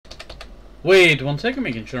Wait 1 second,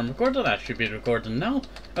 making sure I'm recording. I should be recording now.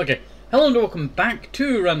 Okay, hello and welcome back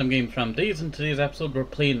to Random Games from Days. In today's episode we're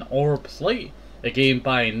playing Orbs Flight, a game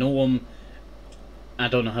by Noam, I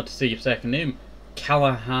don't know how to say your second name,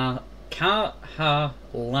 Kahalani.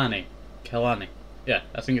 Kahalani. Yeah,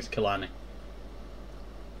 I think it's Kahalani.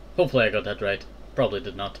 Hopefully I got that right. Probably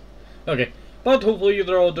did not. Okay, but hopefully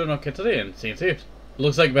you're all doing okay today and staying safe.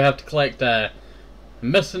 Looks like we have to collect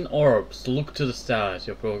missing orbs. Look to the stars.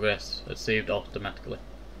 Your progress is saved automatically.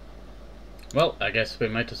 Well, I guess we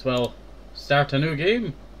might as well start a new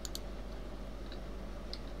game.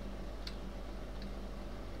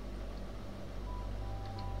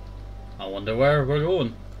 I wonder where we're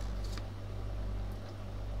going.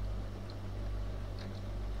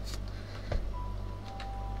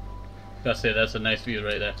 That's it, that's a nice view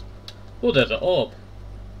right there. Oh, there's an orb.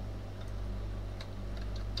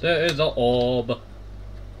 There is an orb.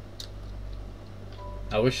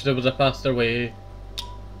 I wish there was a faster way.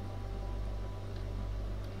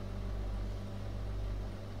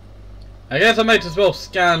 I guess I might as well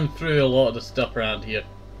scan through a lot of the stuff around here,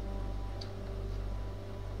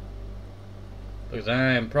 because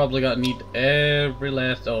I am probably gonna need every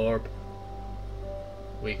last orb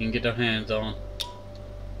we can get our hands on.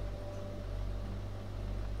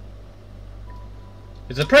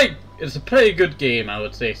 It's a pretty good game, I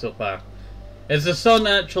would say, so far. Is the sun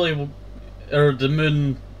actually, or the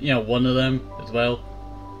moon, you know, one of them as well?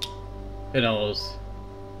 Who knows?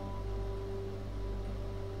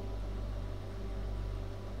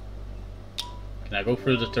 Can I go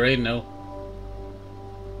through the terrain now?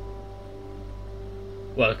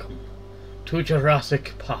 Welcome to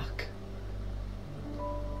Jurassic Park.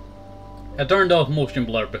 I turned off motion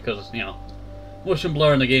blur because, you know, motion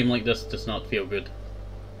blur in a game like this does not feel good.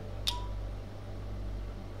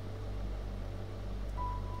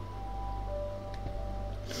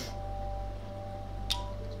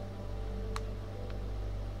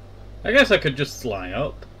 I guess I could just fly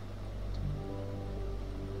up.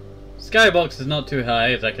 Skybox is not too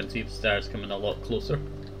high, as I can see the stars coming a lot closer.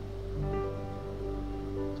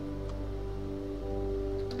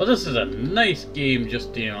 But this is a nice game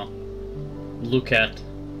just to, you know, look at.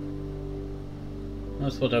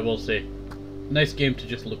 That's what I will say. Nice game to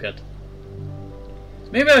just look at.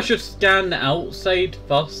 Maybe I should scan the outside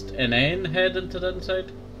first and then head into the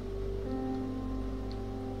inside.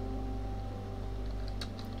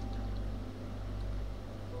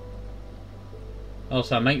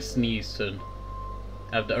 Also, I might sneeze soon.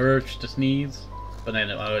 I have the urge to sneeze, but then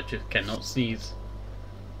I just cannot sneeze.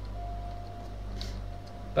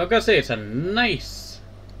 But I've got to say, it's a nice,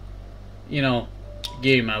 you know,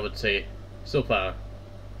 game, I would say, so far.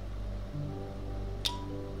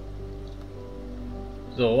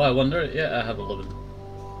 So, I wonder, yeah, I have 11.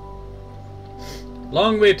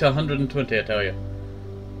 Long way to 120, I tell you.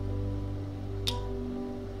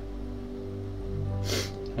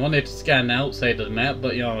 I wanted to scan the outside of the map,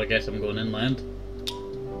 but you know, I guess I'm going inland.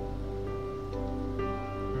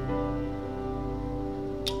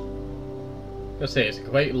 I say, it's a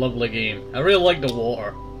quite lovely game. I really like the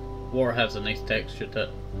water. Water has a nice texture to it.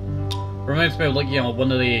 Reminds me of, like, you know,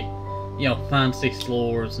 one of the, you know, fancy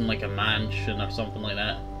floors in like a mansion or something like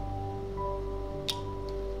that.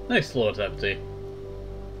 Nice floors, I would say.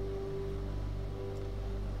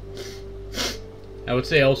 I would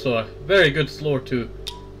say also a very good floor too.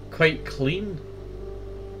 Quite clean,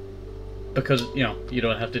 because, you know, you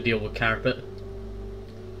don't have to deal with carpet.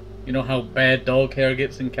 You know how bad dog hair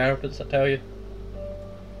gets in carpets, I tell you.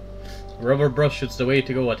 Rubber brush is the way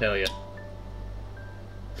to go, I tell you.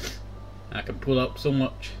 I can pull up so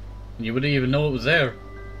much and you wouldn't even know it was there.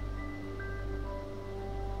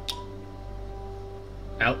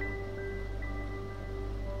 Out.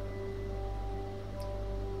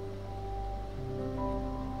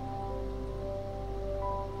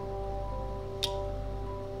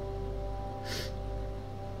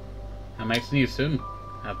 I might sneeze soon.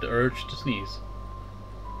 I have the urge to sneeze,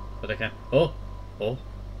 but I can't. Oh.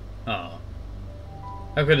 How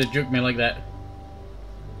could it juke me like that?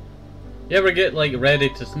 You ever get like ready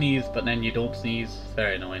to sneeze, but then you don't sneeze? It's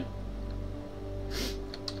very annoying.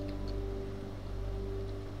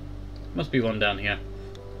 Must be one down here.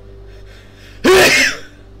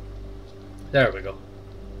 There we go.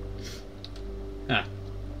 Ah.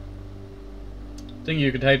 Think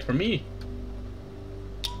you could hide from me?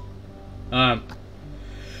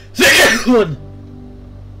 Second one!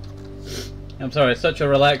 I'm sorry, it's such a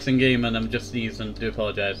relaxing game and I'm just sneezing. Do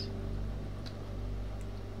apologize.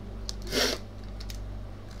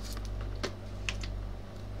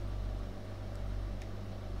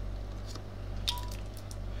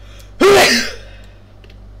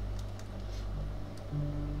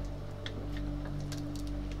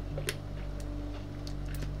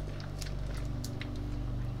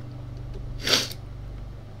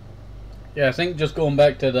 Yeah, I think just going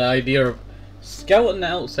back to the idea of scouting the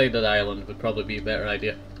outside of the island would probably be a better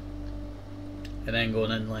idea. And then going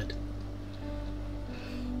inland.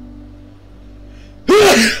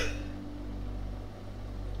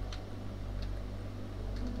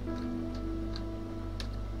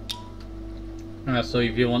 So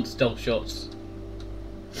if you want stealth shots,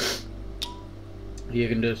 you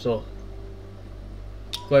can do so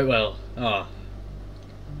quite well. Ah,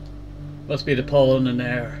 must be the pollen in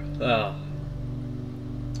there. Ah,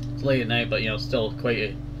 it's late at night, but you know, still quite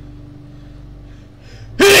a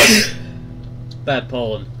bad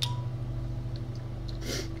pollen.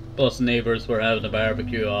 Plus neighbours were having a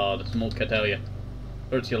barbecue. Oh, the smoke, I tell you,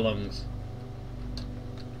 hurts your lungs.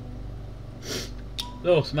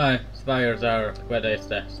 Those fires are quite nice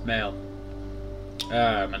to smell.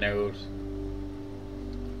 Ah, my nose.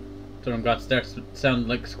 Someone got to sound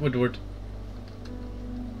like Squidward.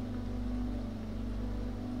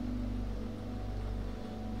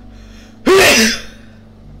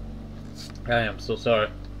 I am so sorry.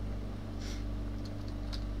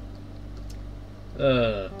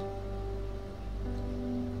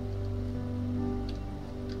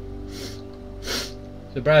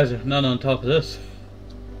 Surprised there's none on top of this.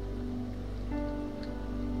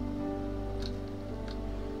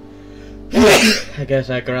 I guess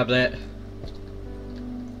I grab that.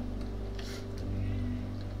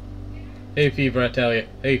 Hay fever, I tell you.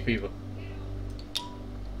 Hay fever.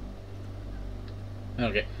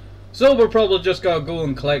 Okay. So we're probably just gotta go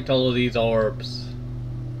and collect all of these orbs.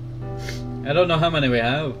 I don't know how many we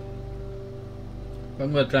have, but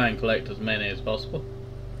I'm gonna try and collect as many as possible.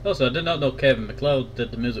 Also, I did not know Kevin MacLeod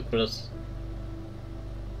did the music for this.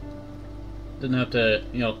 Didn't have to,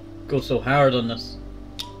 you know, go so hard on this.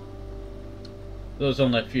 There's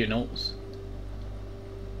only a few notes.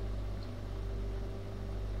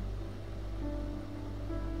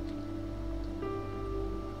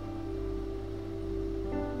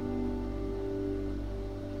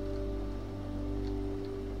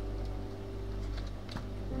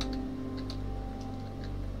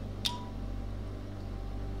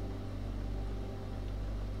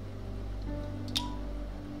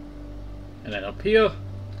 And then up here,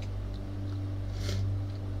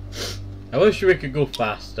 I wish we could go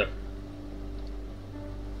faster.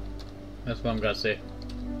 That's what I'm gonna say.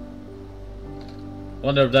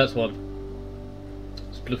 Wonder if that's one.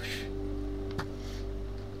 Sploosh.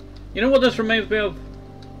 You know what this reminds me of?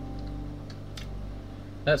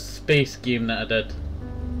 That space game that I did.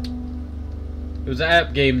 It was an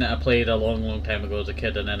app game that I played a long time ago as a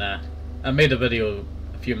kid, and then I made a video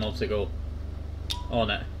a few months ago on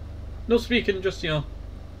it. No speaking, just, you know,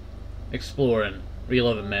 exploring,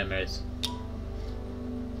 reliving memories.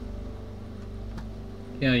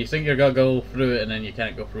 You know, you think you're gonna go through it and then you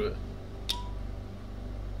can't go through it.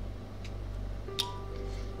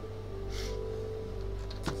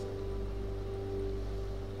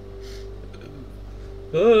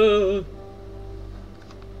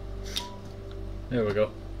 There we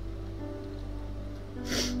go.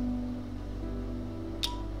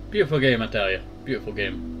 Beautiful game, I tell you. Beautiful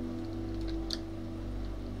game.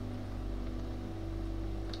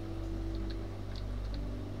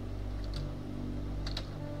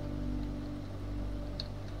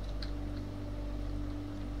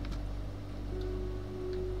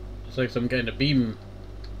 It's like some kind of beam.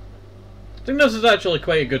 I think this is actually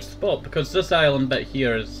quite a good spot because this island bit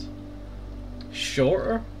here is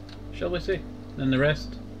shorter, shall we say, than the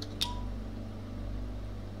rest.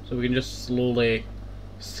 So we can just slowly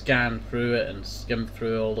scan through it and skim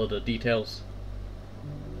through all of the details.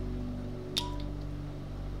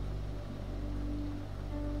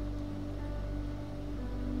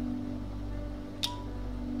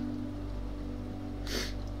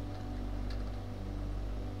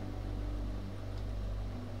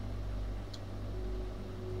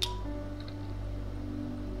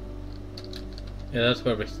 Yeah, that's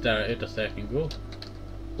where we started a second ago.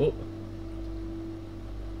 Oh.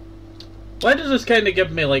 Why does this kind of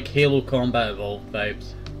give me like Halo Combat Evolved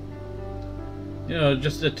vibes? You know,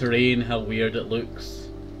 just the terrain, how weird it looks,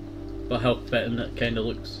 but how fitting it kind of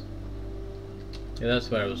looks. Yeah,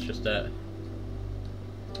 that's where I was just at.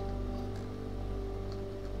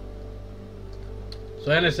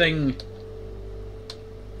 So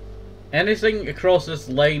anything across this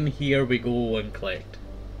line here we go and collect.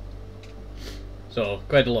 So,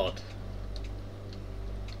 quite a lot.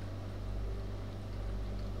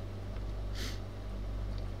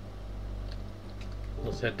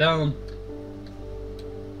 Let's head down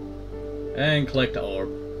and collect the orb.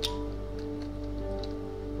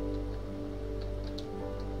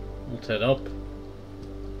 Let's head up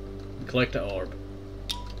and collect the orb.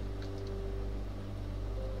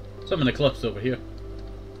 Some of the cliffs over here.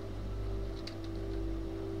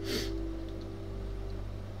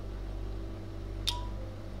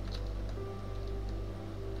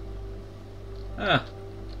 Ah,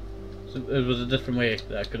 so it was a different way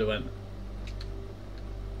that I could have went.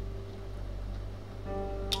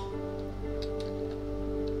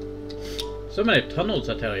 So many tunnels,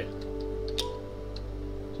 I tell you.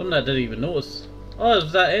 Something I didn't even notice. Oh, it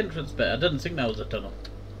was that entrance bit. I didn't think that was a tunnel.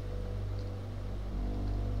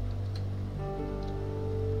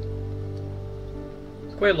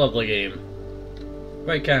 It's quite a lovely game.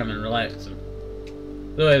 Quite calm and relaxing.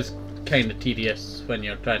 Though it's kind of tedious when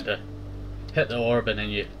you're trying to hit the orb and then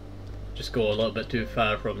you just go a little bit too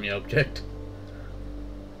far from the object.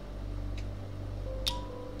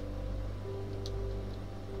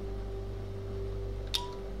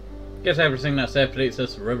 Guess everything that separates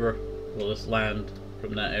this river, well, this land,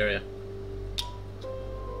 from that area.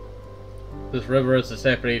 This river is the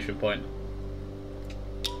separation point.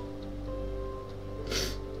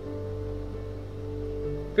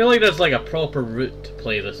 I feel like there's like a proper route to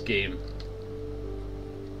play this game.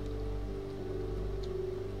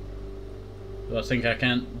 So I think I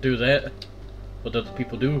can't do that. What other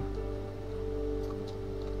people do?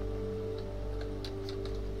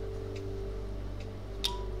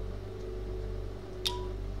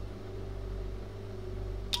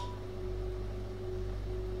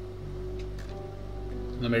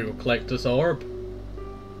 Let me go collect this orb.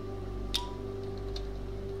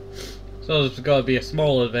 So this has got to be a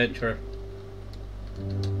small adventure.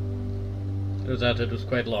 Turns out it was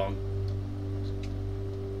quite long.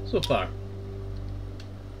 So far.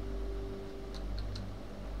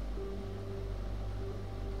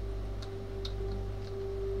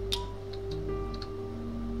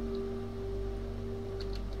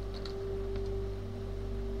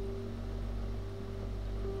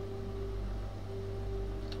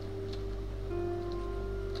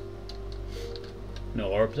 No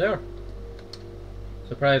orbs there.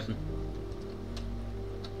 Surprising.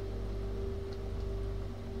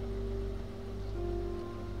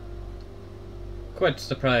 Quite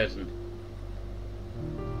surprising.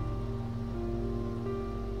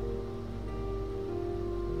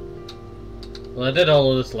 Well, I did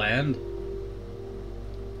all of this land.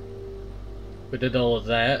 We did all of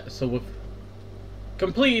that, so we've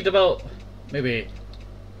completed about maybe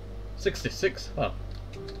 66. Wow.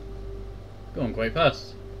 Going quite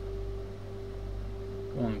fast.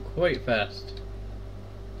 Going quite fast.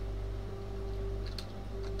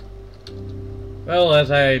 Well,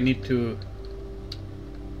 as I need to...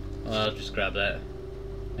 I'll just grab that.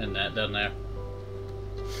 And that down there.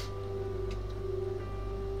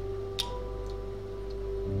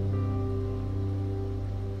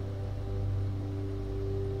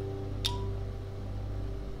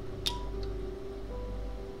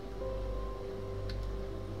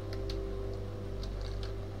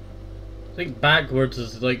 I think backwards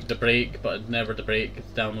is like the brake, but it's never the brake, it's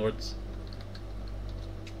downwards.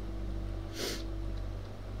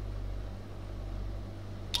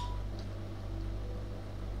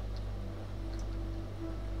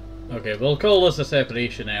 Okay, we'll call this a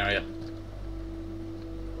separation area.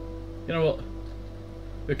 You know what?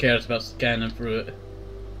 Who cares about scanning through it?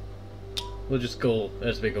 We'll just go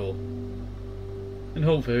as we go. And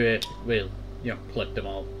hopefully we'll, you know, collect them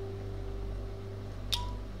all.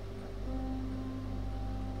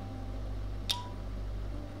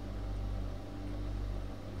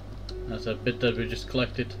 That's a bit that we just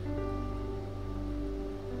collected.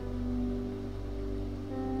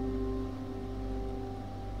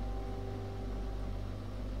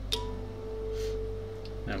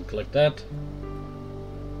 Now collect that.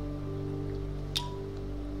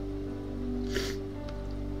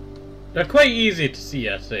 They're quite easy to see,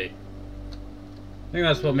 I say. I think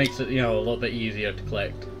that's what makes it, you know, a little bit easier to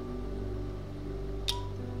collect.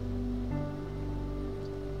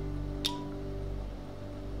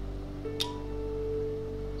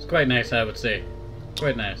 Quite nice, I would say.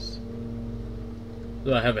 Quite nice.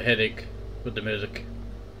 Though I have a headache with the music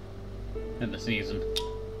and the season.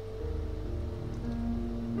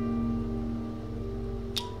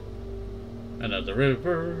 Another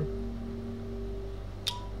river.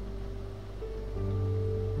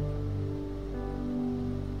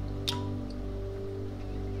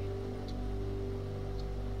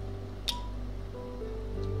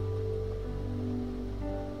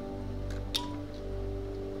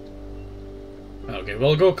 Okay,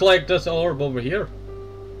 we'll go collect this orb over here.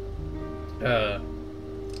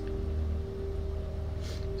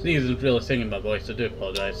 Season's really singing my voice, I do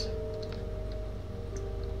apologise.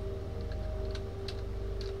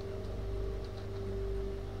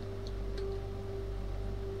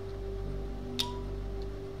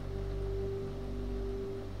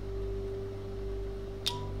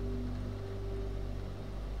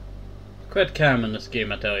 Quite calm in this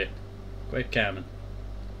game, I tell you. Quite calming.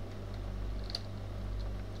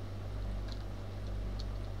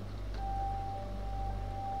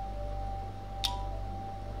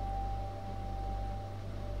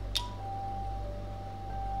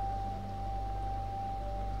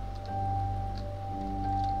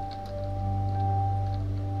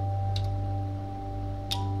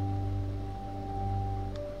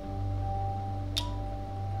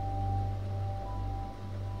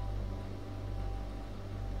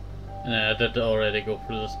 I did already go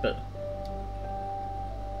through this bit.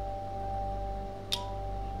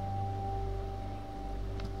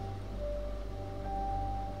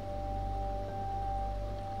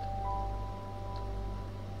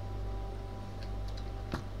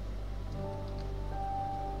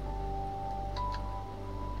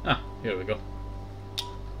 Ah, here we go.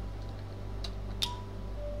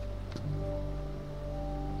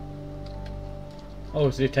 Oh,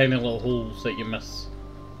 it's the tiny little holes that you miss.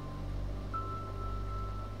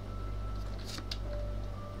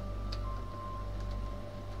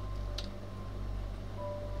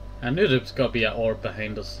 I knew there was got to be an orb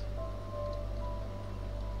behind us.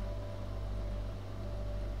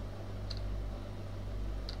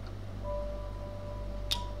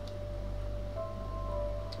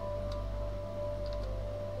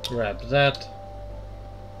 Grab that.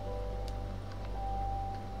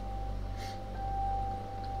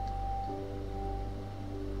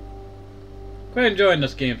 Quite enjoying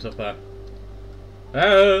this game so far.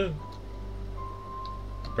 Ah!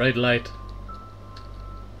 Bright light.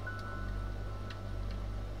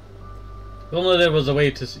 If only there was a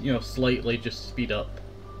way to, you know, slightly just speed up.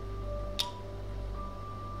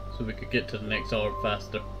 So we could get to the next orb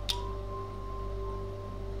faster.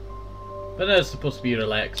 But that's supposed to be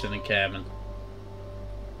relaxing and calming.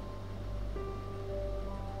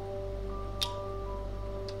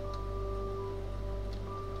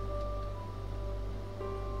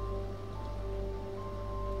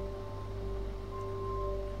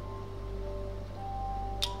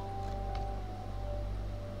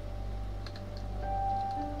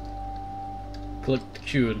 Click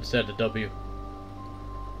Q instead of W.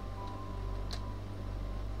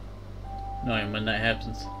 Annoying when that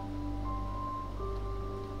happens.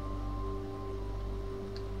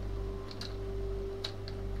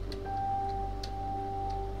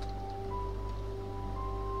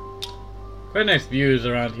 Quite nice views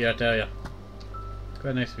around here, I tell ya.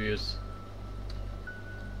 Quite nice views.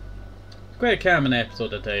 Quite a calming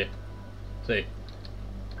episode, I tell you. See.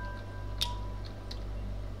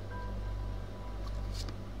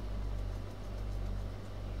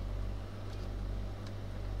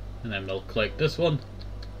 And then we'll click this one.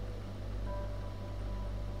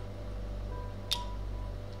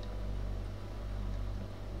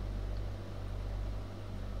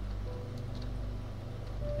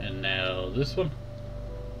 And now this one.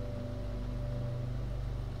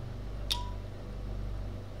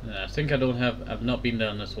 And I think I've not been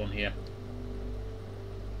down this one here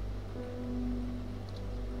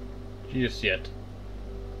just yet.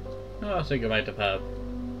 No, I think I might have.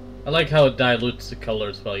 I like how it dilutes the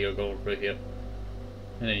colours while you're going through here.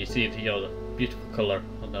 And then you see it, you know, the beautiful colour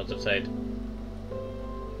on the other side.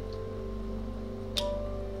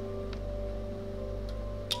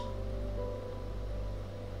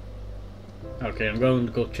 Okay, I'm going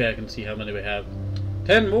to go check and see how many we have.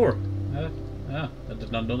 10 more! I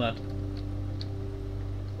did not know that.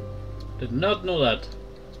 Did not know that.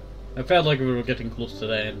 I felt like we were getting close to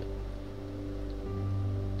the end.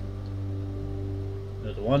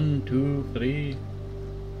 There's 1, 2, 3.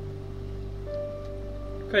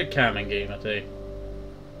 Quite calming game, I tell you.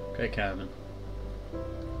 Quite calming.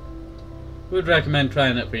 Would recommend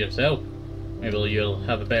trying it for yourself. Maybe you'll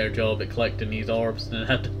have a better job at collecting these orbs than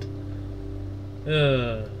I did.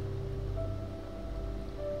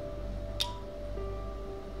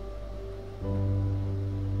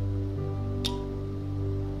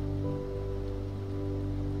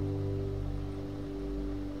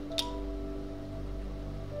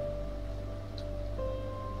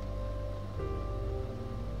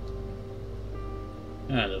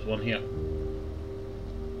 Ah, there's one here.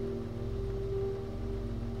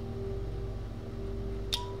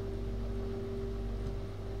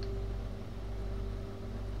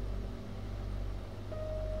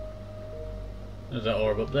 There's that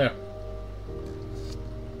orb up there.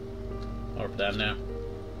 Orb down there.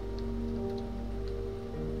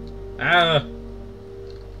 Ah!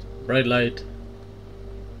 Bright light.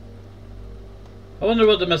 I wonder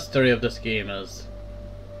what the mystery of this game is.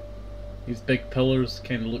 These big pillars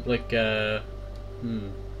kind of look like, I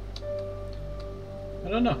don't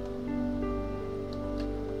know.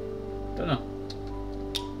 Don't know.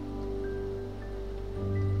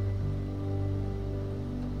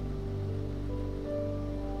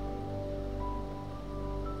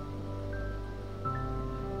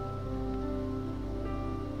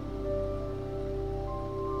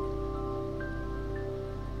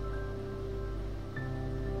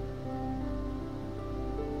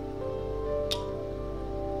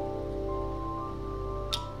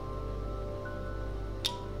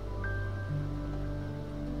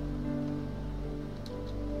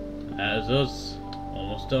 As us,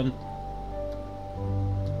 almost done.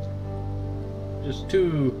 Just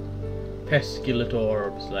 2 pesky little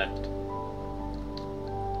orbs left.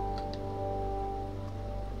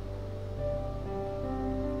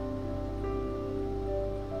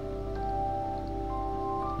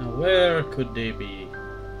 Now where could they be?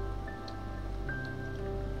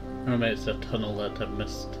 Or maybe it's a tunnel that I've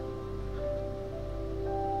missed.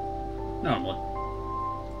 Normally.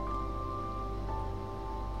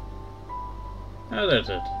 Ah, there's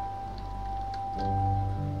it.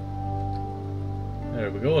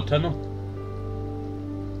 There we go, a tunnel.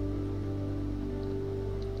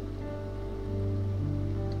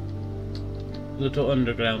 Little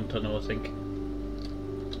underground tunnel, I think.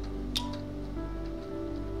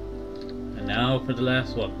 And now for the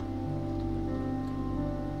last one.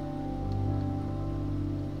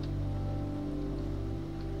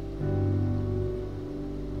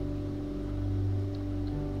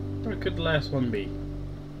 Where could the last one be?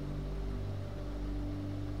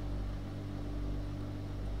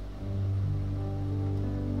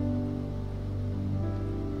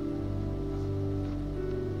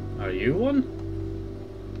 Are you one?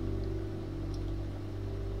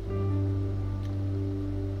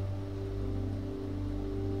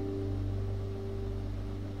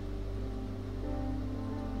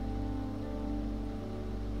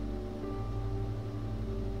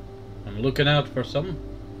 I'm looking out for some.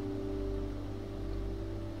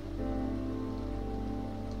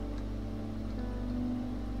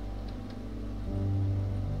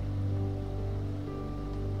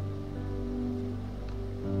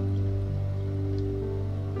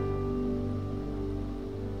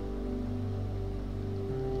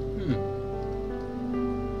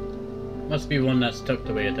 Must be one that's tucked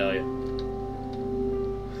away, I tell you.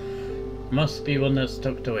 Must be one that's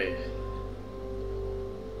tucked away.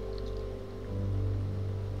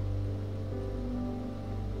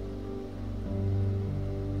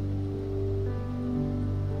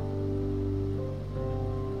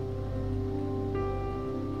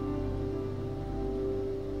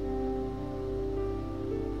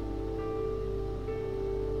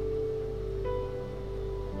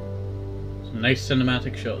 Some nice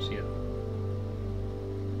cinematic shots here.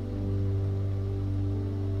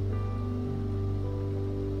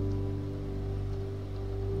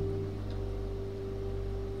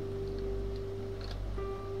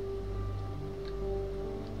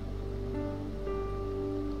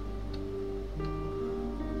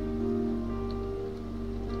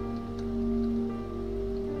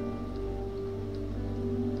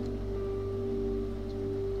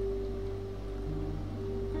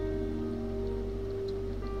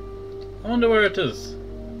 I wonder where it is.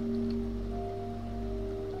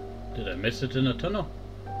 Did I miss it in a tunnel?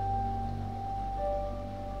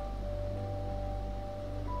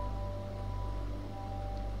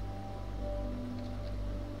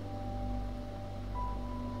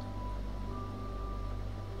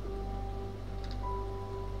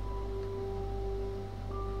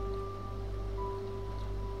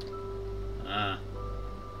 Ah.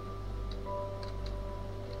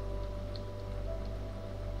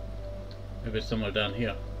 Maybe it's somewhere down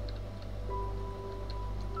here.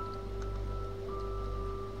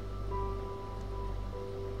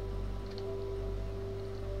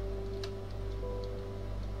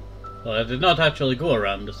 Well, I did not actually go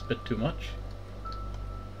around this bit too much.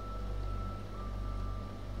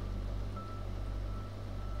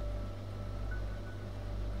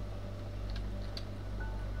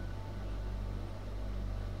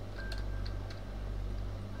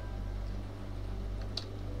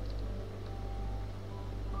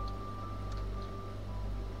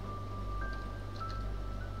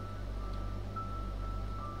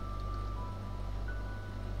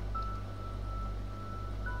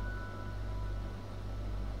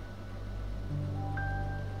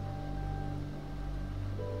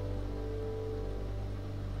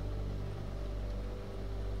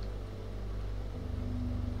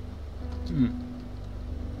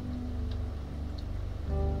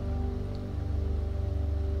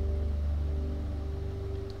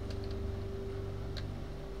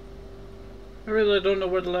 I really don't know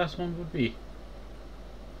where the last one would be.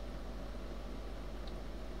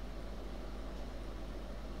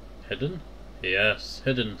 Hidden? Yes,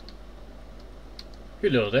 hidden.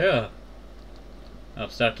 Hello there. I'm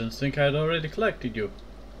starting to think I'd already collected you.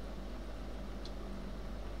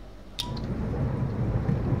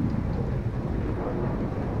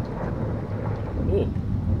 Oh.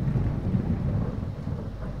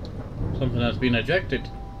 Something has been ejected.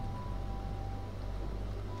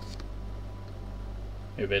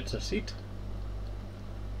 Maybe it's a seat.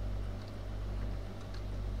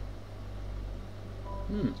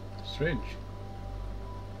 Strange.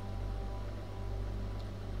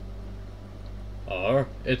 Or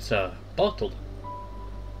it's a bottle.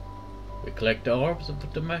 We collect the orbs and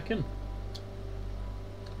put them back in.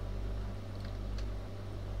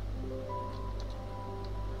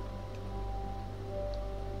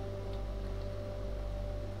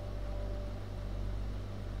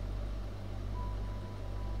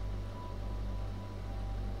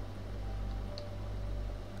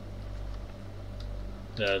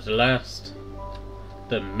 There's the last.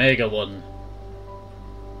 The mega one.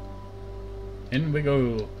 In we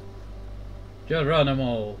go.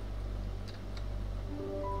 Geronimo.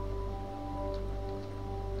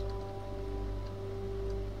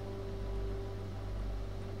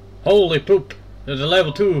 Holy poop. There's a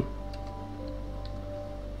level 2.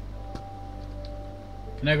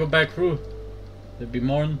 Can I go back through? There'd be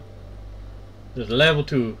more. There's a level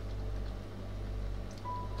 2.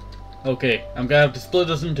 Okay, I'm gonna have to split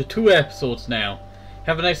this into 2 episodes now.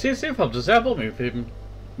 Have a nice day, safe, hope this apple,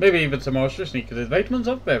 maybe even some moisture, sneak these vitamins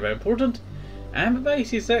up, very, very important. And bye bye,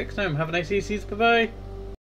 see you next time. Have a nice day, see you, bye bye.